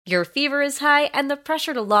Your fever is high and the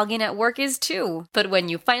pressure to log in at work is too. But when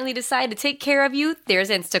you finally decide to take care of you, there's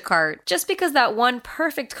Instacart. Just because that one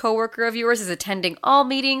perfect coworker of yours is attending all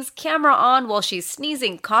meetings, camera on while she's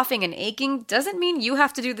sneezing, coughing, and aching, doesn't mean you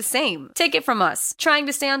have to do the same. Take it from us. Trying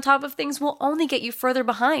to stay on top of things will only get you further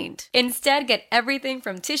behind. Instead, get everything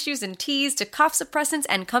from tissues and teas to cough suppressants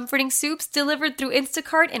and comforting soups delivered through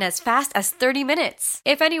Instacart in as fast as 30 minutes.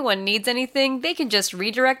 If anyone needs anything, they can just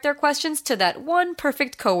redirect their questions to that one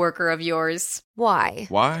perfect coworker of yours. Why?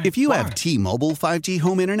 Why? If you have T-Mobile 5G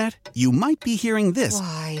home internet, you might be hearing this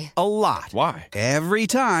Why? a lot. Why? Every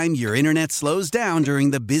time your internet slows down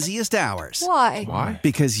during the busiest hours. Why? Why?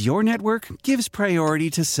 Because your network gives priority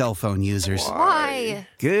to cell phone users. Why?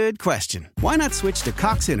 Good question. Why not switch to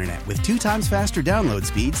Cox Internet with 2 times faster download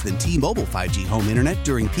speeds than T-Mobile 5G home internet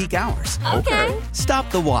during peak hours? Okay. Stop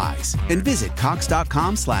the whys and visit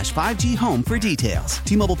cox.com/5G home for details.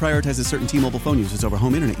 T-Mobile prioritizes certain T-Mobile phone users over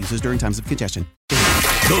home internet users during times of congestion.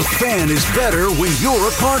 The Fan is better when you're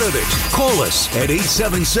a part of it. Call us at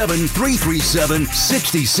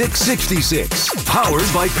 877-337-6666.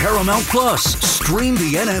 Powered by Paramount Plus. Stream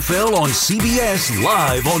the NFL on CBS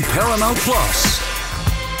live on Paramount Plus.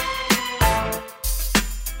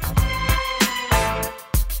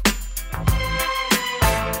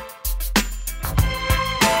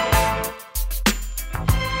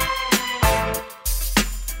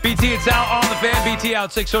 BT, it's out on the Fan. BT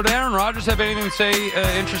out 6. So did Aaron Rodgers have anything to say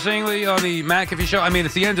interestingly on the McAfee show? I mean,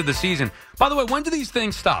 it's the end of the season. By the way, when do these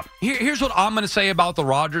things stop? Here's what I'm going to say about the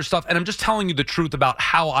Rodgers stuff, and I'm just telling you the truth about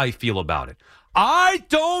how I feel about it. I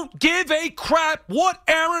don't give a crap what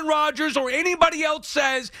Aaron Rodgers or anybody else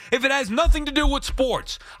says if it has nothing to do with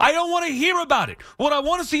sports. I don't want to hear about it. What I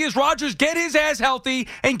want to see is Rodgers get his ass healthy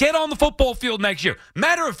and get on the football field next year.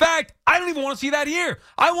 Matter of fact, I don't even want to see that here.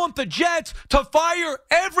 I want the Jets to fire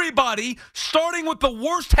everybody, starting with the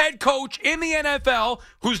worst head coach in the NFL,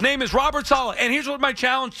 whose name is Robert Saleh. And here's what my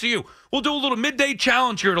challenge to you. We'll do a little midday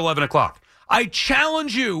challenge here at 11 o'clock. I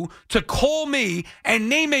challenge you to call me and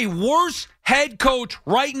name a worse head coach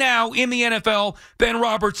right now in the NFL than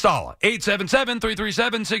Robert Saleh.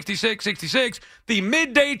 877-337-6666. The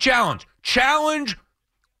midday challenge. Challenge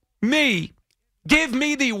me. Give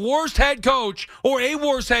me the worst head coach or a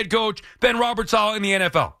worse head coach than Robert Saleh in the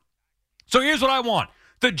NFL. So here's what I want.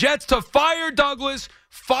 The Jets to fire Douglas,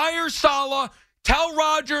 fire Saleh, tell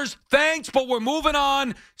Rodgers, thanks, but we're moving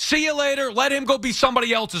on. See you later. Let him go be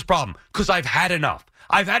somebody else's problem because I've had enough.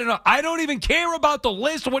 I've had enough. I don't even care about the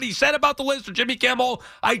list, what he said about the list or Jimmy Kimmel.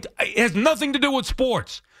 It has nothing to do with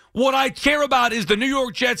sports. What I care about is the New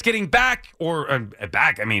York Jets getting back,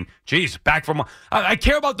 back from. I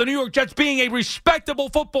care about the New York Jets being a respectable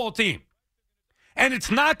football team. And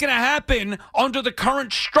it's not going to happen under the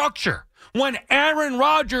current structure when Aaron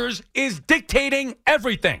Rodgers is dictating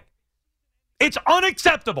everything. It's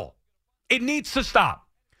unacceptable. It needs to stop.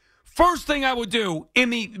 First thing I would do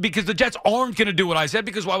because the Jets aren't going to do what I said,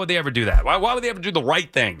 because why would they ever do that? Why would they ever do the right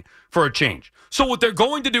thing for a change? So what they're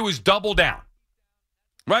going to do is double down.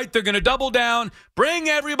 Right? They're going to double down, bring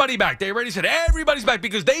everybody back. They already said everybody's back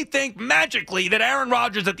because they think magically that Aaron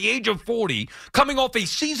Rodgers at the age of 40, coming off a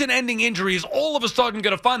season-ending injury, is all of a sudden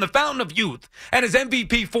going to find the fountain of youth and his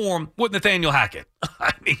MVP form with Nathaniel Hackett.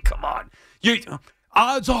 I mean, come on.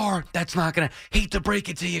 Odds are that's not going to, hate to break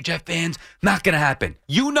it to you, Jet fans, not going to happen.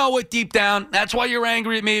 You know it deep down. That's why you're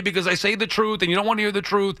angry at me, because I say the truth and you don't want to hear the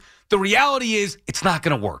truth. The reality is it's not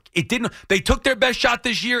going to work. It didn't. They took their best shot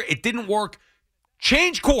this year. It didn't work.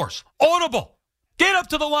 Change course. Audible. Get up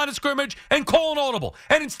to the line of scrimmage and call an audible.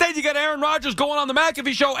 And instead you got Aaron Rodgers going on the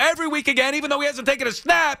McAfee show every week again, even though he hasn't taken a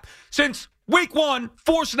snap since week 1,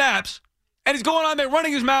 4 snaps. And he's going on there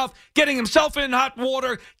running his mouth, getting himself in hot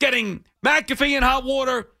water, getting McAfee in hot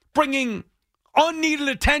water, bringing unneeded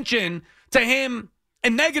attention to him,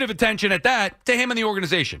 and negative attention at that, to him and the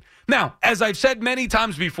organization. Now, as I've said many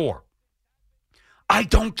times before, I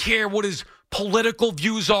don't care what his political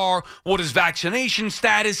views are, what his vaccination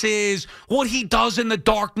status is, what he does in the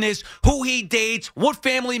darkness, who he dates, what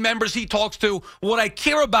family members he talks to. What I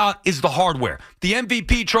care about is the hardware. The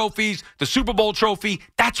MVP trophies, the Super Bowl trophy.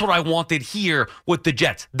 That's what I wanted here with the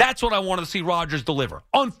Jets. That's what I wanted to see Rodgers deliver.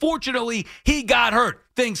 Unfortunately, he got hurt.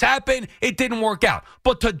 Things happen. It didn't work out.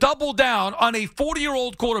 But to double down on a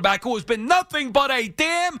 40-year-old quarterback who has been nothing but a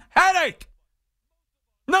damn headache.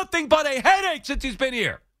 Nothing but a headache since he's been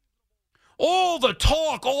here. All the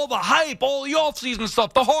talk, all the hype, all the offseason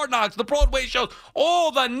stuff, the Hard Knocks, the Broadway shows,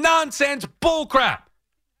 all the nonsense bullcrap.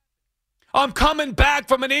 I'm coming back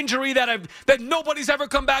from an injury that nobody's ever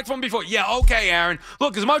come back from before. Yeah, okay, Aaron.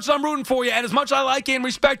 Look, as much as I'm rooting for you and as much as I like you and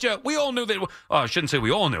respect you, we all knew that. I shouldn't say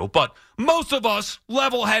we all knew, but most of us,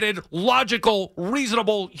 level-headed, logical,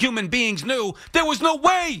 reasonable human beings knew there was no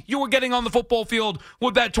way you were getting on the football field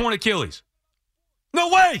with that torn Achilles. No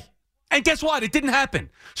way. And guess what? It didn't happen.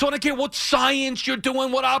 So I don't care what science you're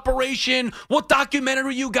doing, what operation, what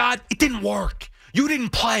documentary you got. It didn't work. You didn't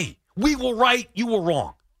play. We were right. You were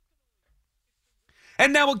wrong.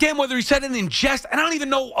 And now, again, whether he said it in jest, and I don't even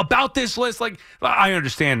know about this list. Like, I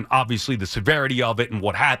understand, obviously, the severity of it and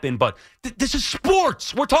what happened, but this is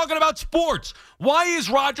sports. We're talking about sports. Why is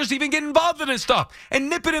Rodgers even getting involved in this stuff? And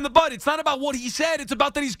nip it in the bud. It's not about what he said. It's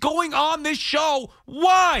about that he's going on this show.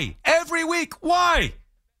 Why? Every week. Why?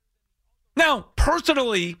 Now,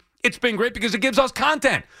 personally, it's been great because it gives us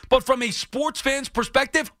content. But from a sports fan's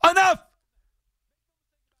perspective, enough.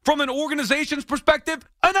 From an organization's perspective,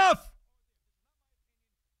 enough.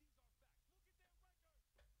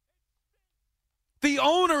 The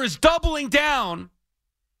owner is doubling down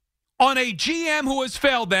on a GM who has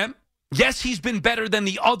failed them. Yes, he's been better than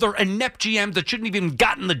the other inept GMs that shouldn't have even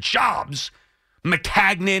gotten the jobs,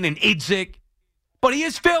 McCagnon and Idzik, but he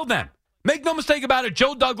has failed them. Make no mistake about it,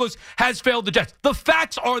 Joe Douglas has failed the Jets. The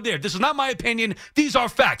facts are there. This is not my opinion. These are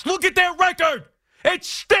facts. Look at their record. It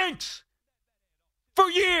stinks for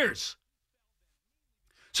years.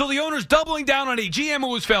 So the owner's doubling down on a GM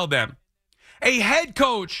who has failed them, a head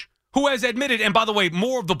coach who has admitted, and by the way,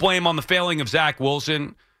 more of the blame on the failing of Zach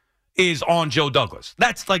Wilson is on Joe Douglas.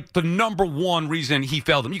 That's like the number one reason he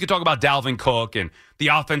failed him. You could talk about Dalvin Cook and the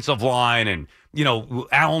offensive line and,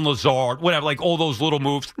 Alan Lazard, whatever, like all those little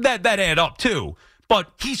moves. That add up too.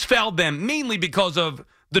 But he's failed them mainly because of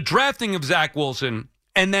the drafting of Zach Wilson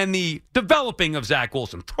and then the developing of Zach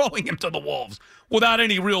Wilson, throwing him to the wolves without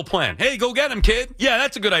any real plan. Hey, go get him, kid. Yeah,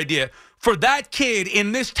 that's a good idea. For that kid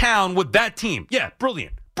in this town with that team, yeah,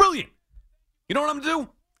 brilliant. Brilliant. You know what I'm going to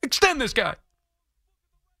do? Extend this guy.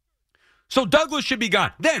 So Douglas should be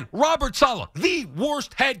gone. Then Robert Saleh, the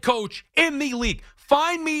worst head coach in the league.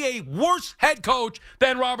 Find me a worse head coach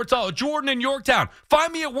than Robert Saleh. Jordan in Yorktown.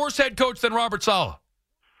 Find me a worse head coach than Robert Saleh.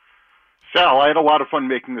 Sal, I had a lot of fun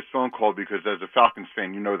making this phone call because as a Falcons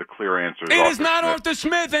fan, you know the clear answer is It is not Arthur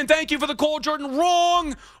Smith, and thank you for the call, Jordan.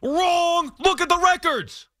 Wrong. Look at the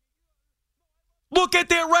records. Look at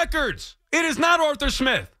their records. It is not Arthur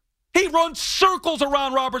Smith. He runs circles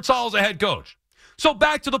around Robert Saleh as a head coach. So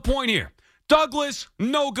back to the point here. Douglas,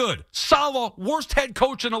 no good. Saleh, worst head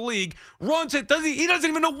coach in the league, runs it. He doesn't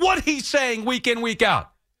even know what he's saying week in, week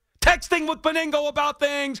out. Texting with Beningo about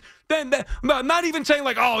things. Then not even saying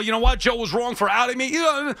like, oh, you know what? Joe was wrong for outing me.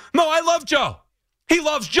 No, I love Joe. He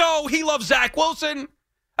loves Joe. He loves Zach Wilson.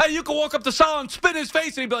 Hey, you can walk up to Saleh and spit in his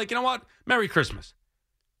face and he'd be like, you know what? Merry Christmas.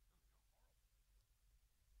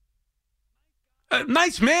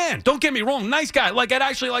 Nice man. Don't get me wrong. Nice guy. Like, I'd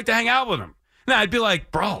actually like to hang out with him. Now, I'd be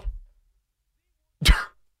like, bro, do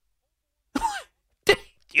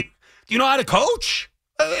you know how to coach?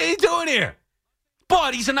 What are you doing here?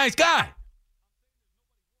 But he's a nice guy.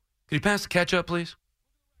 Could you pass the ketchup, please?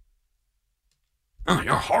 Oh,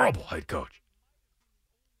 you're a horrible head coach.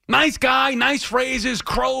 Nice guy, nice phrases,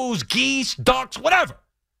 crows, geese, ducks, whatever.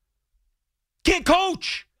 Can't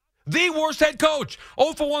coach. The worst head coach.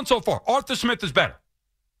 0 for 1 so far. Arthur Smith is better.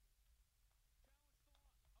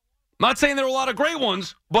 Not saying there are a lot of great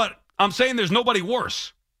ones, but I'm saying there's nobody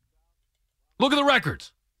worse. Look at the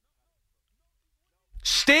records.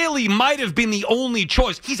 Staley might have been the only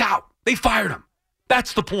choice. He's out. They fired him.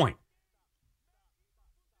 That's the point.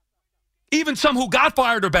 Even some who got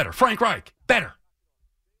fired are better. Frank Reich, better.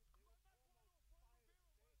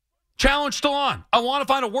 Challenge still on. I want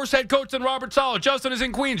to find a worse head coach than Robert Saleh. Justin is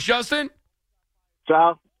in Queens. Justin?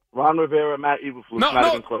 Sal, Ron Rivera, Matt Eberflus, not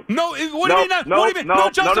even close. No, what do you mean not? What do you mean? No,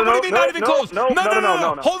 Justin, what do you mean not even close? No.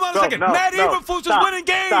 Hold on a second. Matt Eberflus is winning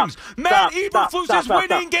games. Matt Eberflus is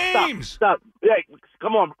winning games. Stop. Yeah,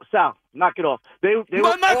 come on, Sal. Knock it off. They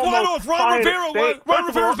knock what off? Ron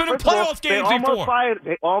Rivera's been in playoff games before.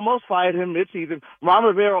 They almost fired him mid-season. Ron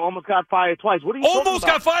Rivera almost got fired twice. What are you talking about? Almost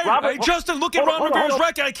got fired? Hey, Justin, look at Ron Rivera's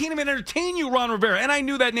record. I can't even entertain you, Ron Rivera. And I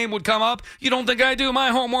knew that name would come up. You don't think I do my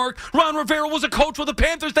homework? Ron Rivera was a coach with the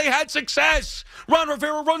Panthers. They had success. Ron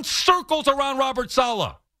Rivera runs circles around Robert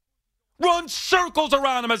Saleh. Runs circles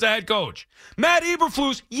around him as a head coach. Matt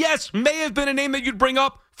Eberflus, yes, may have been a name that you'd bring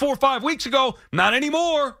up 4 or 5 weeks ago. Not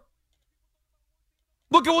anymore.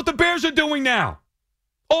 Look at what the Bears are doing now.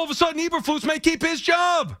 All of a sudden, Eberflus may keep his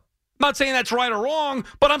job. I'm not saying that's right or wrong,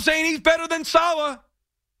 but I'm saying he's better than Saleh.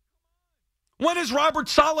 When has Robert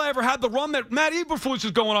Saleh ever had the run that Matt Eberflus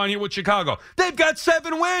is going on here with Chicago? They've got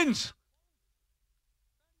 7 wins.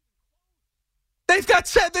 They've got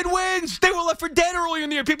 7 wins. They were left for dead earlier in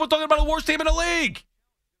the year. People talking about the worst team in the league.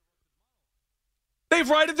 They've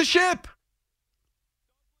righted the ship.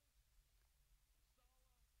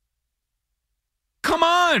 Come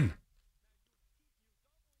on.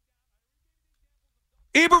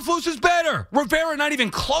 Eberflus is better. Rivera, not even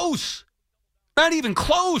close. Not even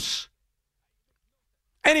close.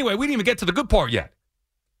 Anyway, we didn't even get to the good part yet.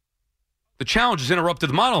 The challenge has interrupted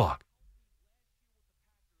the monologue.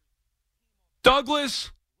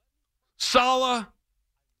 Douglas, Saleh,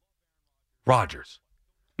 Rodgers.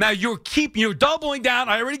 Now you're doubling down.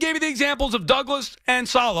 I already gave you the examples of Douglas and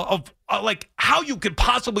Saleh of like how you could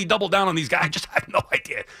possibly double down on these guys. I just have no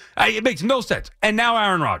idea. It makes no sense. And now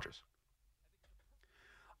Aaron Rodgers.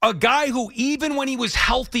 A guy who, even when he was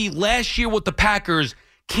healthy last year with the Packers,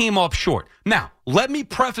 came up short. Now, let me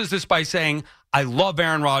preface this by saying I love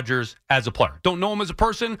Aaron Rodgers as a player. Don't know him as a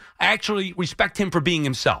person. I actually respect him for being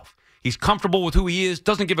himself. He's comfortable with who he is,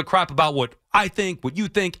 doesn't give a crap about what I think, what you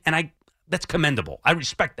think, and that's commendable. I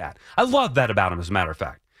respect that. I love that about him, as a matter of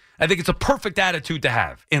fact. I think it's a perfect attitude to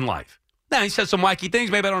have in life. Now, he says some wacky things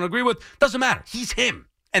maybe I don't agree with. Doesn't matter. He's him,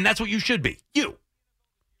 and that's what you should be. You.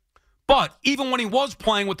 But even when he was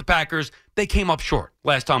playing with the Packers, they came up short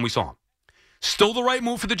last time we saw him. Still the right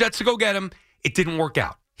move for the Jets to go get him. It didn't work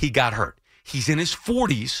out. He got hurt. He's in his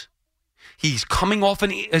 40s. He's coming off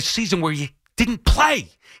a season where he didn't play.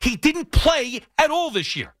 He didn't play at all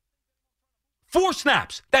this year. 4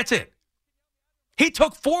 snaps. That's it. He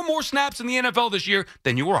took 4 more snaps in the NFL this year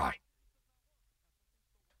than you or I.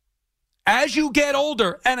 As you get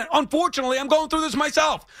older, and unfortunately, I'm going through this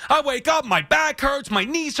myself. I wake up, my back hurts, my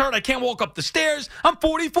knees hurt, I can't walk up the stairs. I'm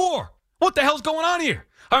 44. What the hell's going on here?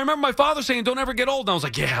 I remember my father saying, don't ever get old. And I was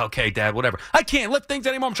like, yeah, okay, Dad, whatever. I can't lift things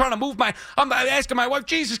anymore. I'm trying to move I'm asking my wife,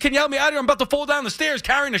 Jesus, can you help me out here? I'm about to fall down the stairs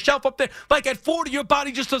carrying a shelf up there. Like at 40, your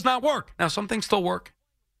body just does not work. Now, some things still work,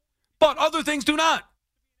 but other things do not.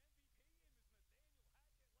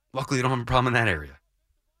 Luckily, I don't have a problem in that area.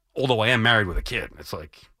 Although I am married with a kid. It's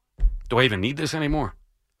like, do I even need this anymore?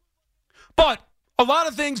 But a lot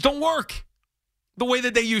of things don't work the way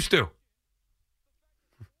that they used to.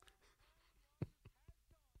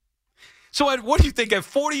 So what do you think at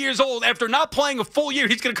 40 years old, after not playing a full year,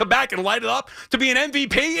 he's going to come back and light it up to be an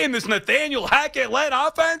MVP in this Nathaniel Hackett-led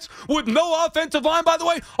offense with no offensive line, by the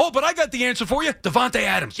way? Oh, but I got the answer for you. Devontae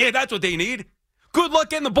Adams. Yeah, that's what they need. Good luck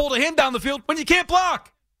getting the ball to him down the field when you can't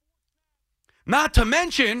block. Not to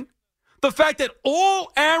mention the fact that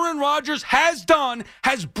all Aaron Rodgers has done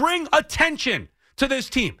has bring attention to this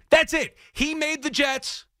team. That's it. He made the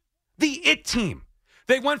Jets the it team.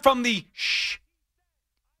 They went from the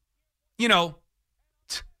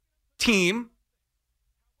team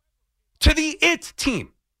to the it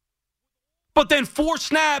team. But then 4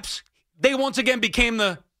 snaps, they once again became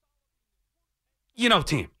the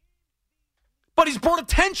team. But he's brought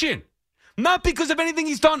attention. Not because of anything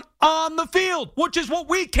he's done on the field, which is what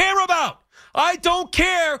we care about. I don't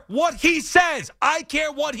care what he says. I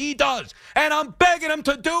care what he does. And I'm begging him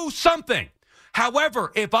to do something.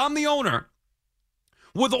 However, if I'm the owner,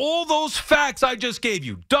 with all those facts I just gave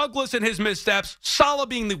you, Douglas and his missteps, Saleh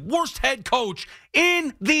being the worst head coach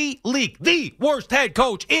in the league, the worst head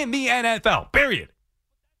coach in the NFL, period.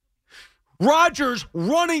 Rodgers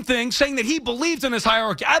running things, saying that he believes in this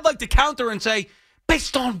hierarchy. I'd like to counter and say,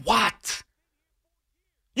 based on what?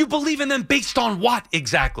 You believe in them based on what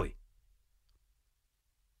exactly?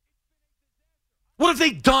 What have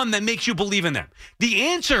they done that makes you believe in them? The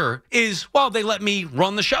answer is, well, they let me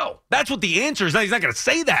run the show. That's what the answer is. Now, he's not going to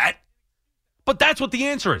say that, but that's what the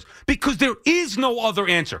answer is. Because there is no other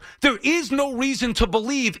answer. There is no reason to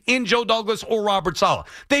believe in Joe Douglas or Robert Saleh.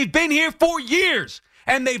 They've been here for years,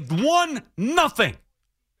 and they've won nothing.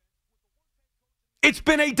 It's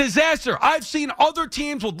been a disaster. I've seen other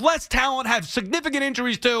teams with less talent have significant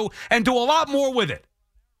injuries too and do a lot more with it.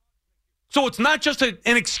 So it's not just an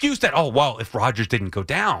excuse that, oh, well, if Rodgers didn't go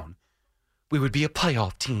down, we would be a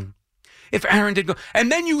playoff team. If Aaron didn't go. And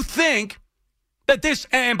then you think that this,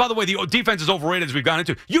 and by the way, the defense is overrated as we've gone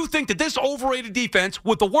into. You think that this overrated defense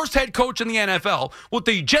with the worst head coach in the NFL, with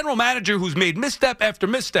the general manager who's made misstep after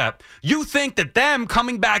misstep, you think that them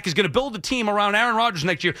coming back is going to build a team around Aaron Rodgers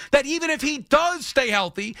next year, that even if he does stay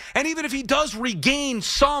healthy, and even if he does regain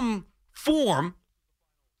some form,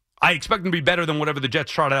 I expect him to be better than whatever the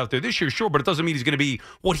Jets trotted out there this year, sure, but it doesn't mean he's going to be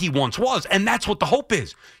what he once was. And that's what the hope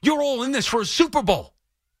is. You're all in this for a Super Bowl.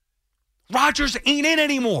 Rodgers ain't in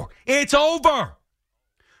anymore. It's over.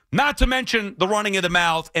 Not to mention the running of the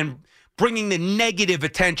mouth and bringing the negative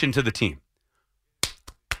attention to the team.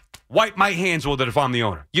 Wipe my hands with it if I'm the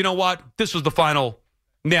owner. You know what? This was the final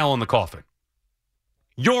nail in the coffin.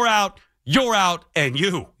 You're out. you're out, and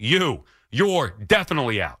you're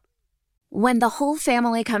definitely out. When the whole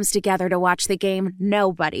family comes together to watch the game,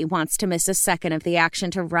 nobody wants to miss a second of the action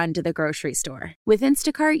to run to the grocery store. With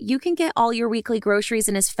Instacart, you can get all your weekly groceries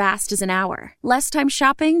in as fast as an hour. Less time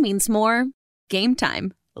shopping means more game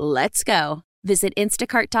time. Let's go. Visit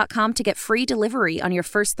instacart.com to get free delivery on your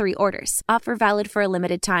first 3 orders. Offer valid for a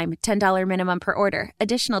limited time. $10 minimum per order.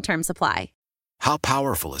 Additional terms apply. How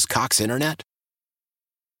powerful is Cox Internet?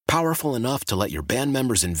 Powerful enough to let your band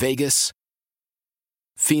members in Vegas,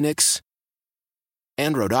 Phoenix,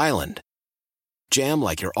 and Rhode Island jam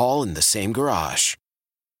like you're all in the same garage.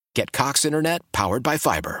 Get Cox Internet powered by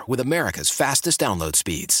fiber with America's fastest download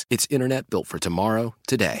speeds. It's internet built for tomorrow,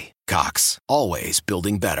 today. Cox, always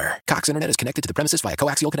building better. Cox Internet is connected to the premises via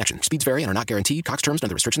coaxial connection. Speeds vary and are not guaranteed. Cox terms and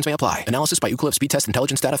other restrictions may apply. Analysis by Ookla Speed Test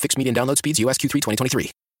Intelligence Data. Fixed median download speeds. US Q3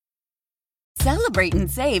 2023. Celebrate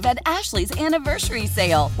and save at Ashley's Anniversary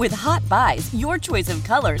Sale. With Hot Buys, your choice of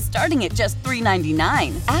colors starting at just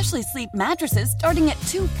 $3.99. Ashley Sleep mattresses starting at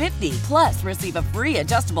 $2.50. Plus, receive a free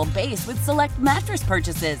adjustable base with select mattress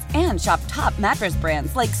purchases. And shop top mattress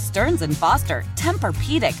brands like Stearns & Foster,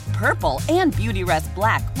 Tempur-Pedic, Purple, and Beautyrest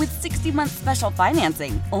Black with 60-month special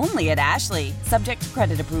financing. Only at Ashley. Subject to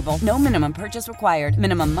credit approval. No minimum purchase required.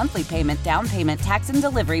 Minimum monthly payment, down payment, tax, and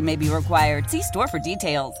delivery may be required. See store for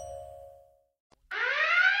details.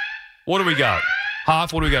 What do we got?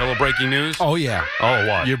 Hoff, what do we got? A little breaking news? Oh, yeah. Oh,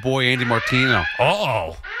 what? Your boy, Andy Martino.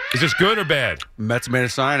 Uh-oh. Is this good or bad? Mets made a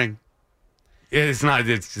signing. It's not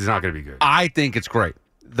going to be good. I think it's great.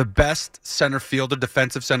 The best center fielder,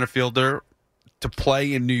 defensive center fielder to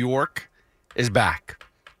play in New York is back.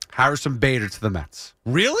 Harrison Bader to the Mets.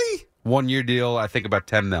 Really? 1-year deal, I think about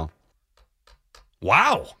 $10 million.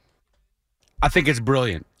 Wow. I think it's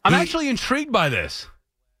brilliant. I'm actually intrigued by this.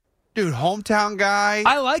 Dude, hometown guy.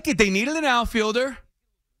 I like it. They needed an outfielder.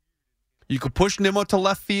 You could push Nimmo to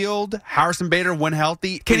left field. Harrison Bader, when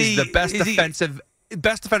healthy, is the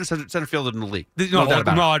best defensive center fielder in the league. No,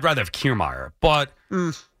 I'd rather have Kiermaier. But,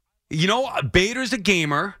 Bader's a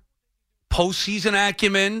gamer. Postseason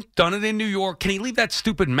acumen. Done it in New York. Can he leave that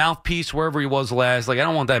stupid mouthpiece wherever he was last? Like, I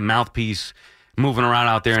don't want that mouthpiece moving around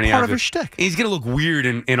out there. It's part of his shtick. He's going to look weird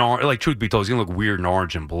in orange. Like, truth be told, he's going to look weird in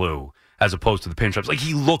orange and blue, as opposed to the pinstripes. Like,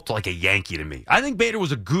 he looked like a Yankee to me. I think Bader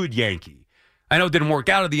was a good Yankee. I know it didn't work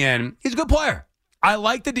out at the end. He's a good player. I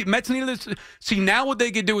like the Mets needed this. See, now what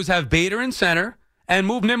they could do is have Bader in center and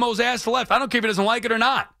move Nimmo's ass to left. I don't care if he doesn't like it or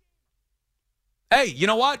not. Hey, you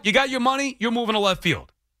know what? You got your money. You're moving to left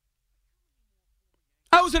field.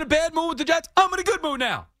 I was in a bad mood with the Jets. I'm in a good mood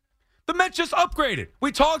now. The Mets just upgraded.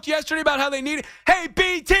 We talked yesterday about how they needed. Hey,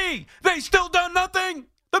 BT, they still done nothing.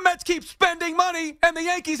 The Mets keep spending money, and the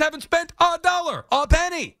Yankees haven't spent a dollar, a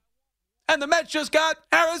penny. And the Mets just got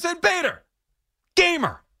Harrison Bader.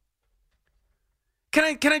 Gamer.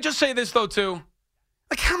 Can I just say this, though, too?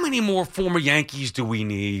 Like, how many more former Yankees do we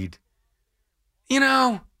need?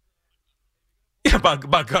 Yeah,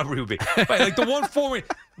 Montgomery would be. Right, like, the one former...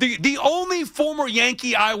 The only former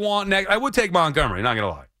Yankee I want next... I would take Montgomery, not going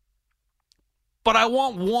to lie. But I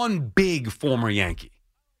want one big former Yankee.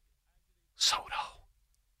 Soto.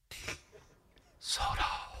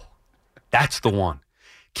 That's the one.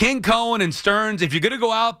 King Cohen and Stearns, if you're going to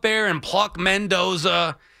go out there and pluck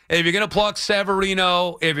Mendoza, if you're going to pluck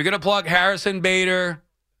Severino, if you're going to pluck Harrison Bader,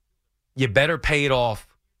 you better pay it off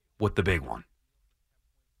with the big one.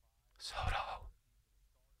 Soto.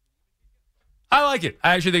 I like it.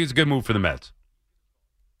 I actually think it's a good move for the Mets.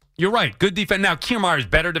 You're right. Good defense. Now, Kiermaier's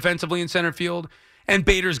better defensively in center field, and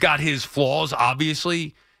Bader's got his flaws,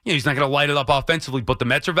 obviously. He's not going to light it up offensively, but the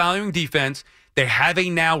Mets are valuing defense. They have a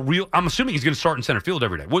now real... I'm assuming he's going to start in center field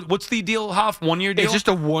every day. What's the deal, Hoff? 1-year deal? It's just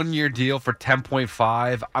a 1-year deal for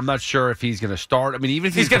 $10.5. I'm not sure if he's going to start. I mean, even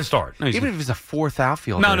if he's going to start. No, even if he's a fourth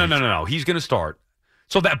outfielder. No. He's going to start.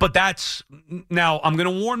 But that's... Now, I'm going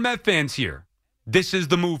to warn Met fans here. This is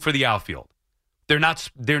the move for the outfield. They're not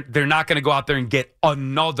going to go out there and get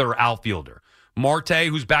another outfielder. Marte,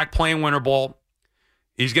 who's back playing winter ball,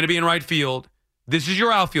 he's going to be in right field. This is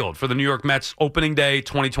your outfield for the New York Mets opening day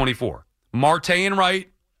 2024. Marte in right,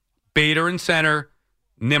 Bader in center,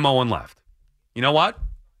 Nimmo in left. You know what?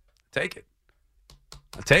 Take it.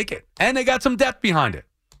 I'll take it. And they got some depth behind it.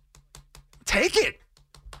 Take it.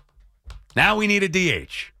 Now we need a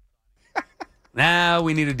DH.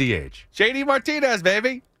 JD Martinez,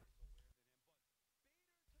 baby.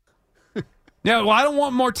 Yeah, well, I don't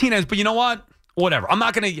want Martinez, but you know what? Whatever. I'm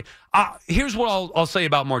not going to here's what I'll say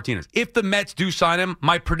about Martinez. If the Mets do sign him,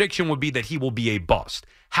 my prediction would be that he will be a bust.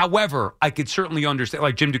 However, I could certainly understand,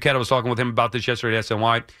 like Jim Duquette, I was talking with him about this yesterday at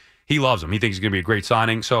SNY. He loves him. He thinks he's going to be a great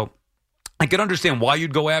signing. So I could understand why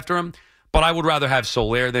you'd go after him. but I would rather have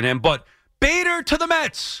Saleh than him. But Bader to the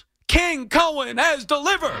Mets. King Cohen has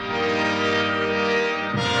delivered.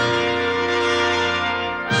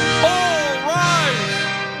 All rise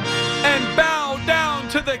and bow down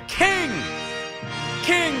to the king.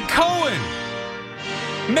 King Cohen.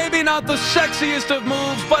 Maybe not the sexiest of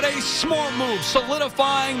moves, but a smart move,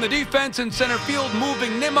 solidifying the defense in center field,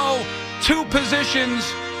 moving Nimmo 2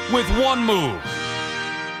 positions with 1 move.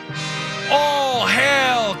 All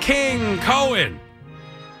hail King Cohen.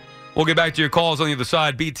 We'll get back to your calls on the other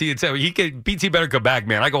side. BT and say BT better come back,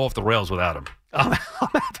 man. I go off the rails without him. I'm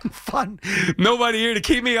having fun. Nobody here to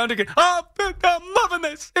keep me under. Oh, I'm loving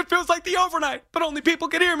this. It feels like the overnight, but only people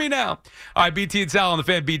can hear me now. All right, BT and Sal on the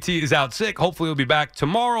Fan. BT is out sick. Hopefully he'll be back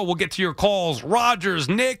tomorrow. We'll get to your calls. Rogers,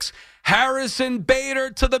 Knicks, Harrison, Bader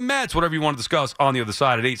to the Mets. Whatever you want to discuss on the other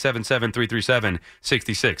side at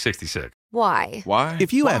 877-337-6666. Why?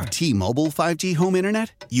 If you have T-Mobile 5G home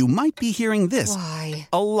internet, you might be hearing this Why?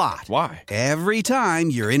 a lot. Why? Every time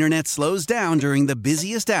your internet slows down during the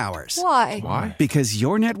busiest hours. Why? Because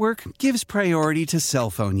your network gives priority to cell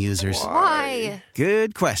phone users. Why?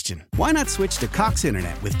 Good question. Why not switch to Cox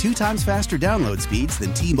Internet with 2 times faster download speeds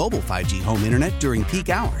than T-Mobile 5G home internet during peak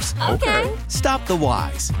hours? Okay. Stop the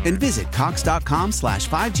whys and visit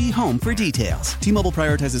cox.com/5G home for details. T-Mobile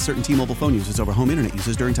prioritizes certain T-Mobile phone users over home internet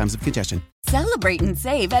users during times of congestion. Celebrate and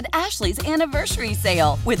save at Ashley's Anniversary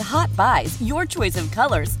Sale. With Hot Buys, your choice of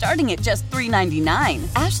colors starting at just $3.99.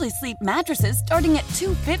 Ashley Sleep mattresses starting at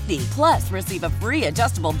 $2.50. Plus, receive a free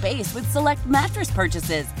adjustable base with select mattress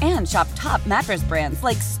purchases. And shop top mattress brands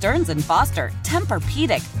like Stearns & Foster,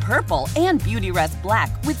 Tempur-Pedic, Purple, and Beautyrest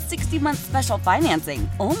Black with 60-month special financing.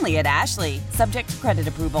 Only at Ashley. Subject to credit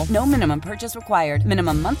approval. No minimum purchase required.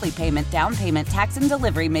 Minimum monthly payment, down payment, tax, and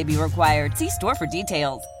delivery may be required. See store for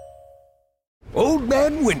details. Old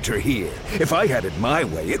Man Winter here. If I had it my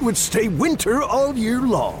way, it would stay winter all year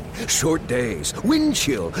long. Short days, wind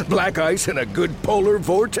chill, black ice, and a good polar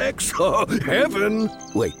vortex. Oh, heaven.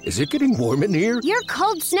 Wait, is it getting warm in here? Your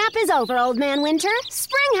cold snap is over, Old Man Winter.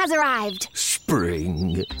 Spring has arrived.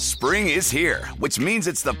 Spring. Spring is here, which means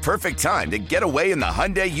it's the perfect time to get away in the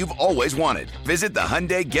Hyundai you've always wanted. Visit the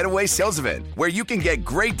Hyundai Getaway Sales Event, where you can get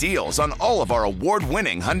great deals on all of our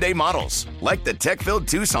award-winning Hyundai models, like the tech-filled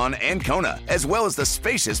Tucson and Kona, as well as the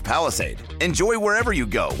spacious Palisade. Enjoy wherever you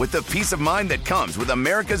go with the peace of mind that comes with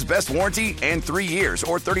America's best warranty and 3 years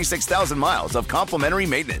or 36,000 miles of complimentary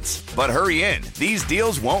maintenance. But hurry in, these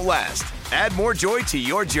deals won't last. Add more joy to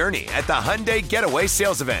your journey at the Hyundai Getaway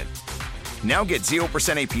Sales Event. Now get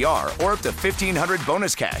 0% APR or up to $1,500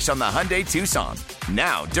 bonus cash on the Hyundai Tucson.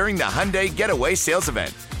 Now, during the Hyundai Getaway Sales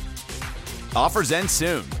Event. Offers end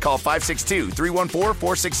soon. Call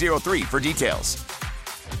 562-314-4603 for details.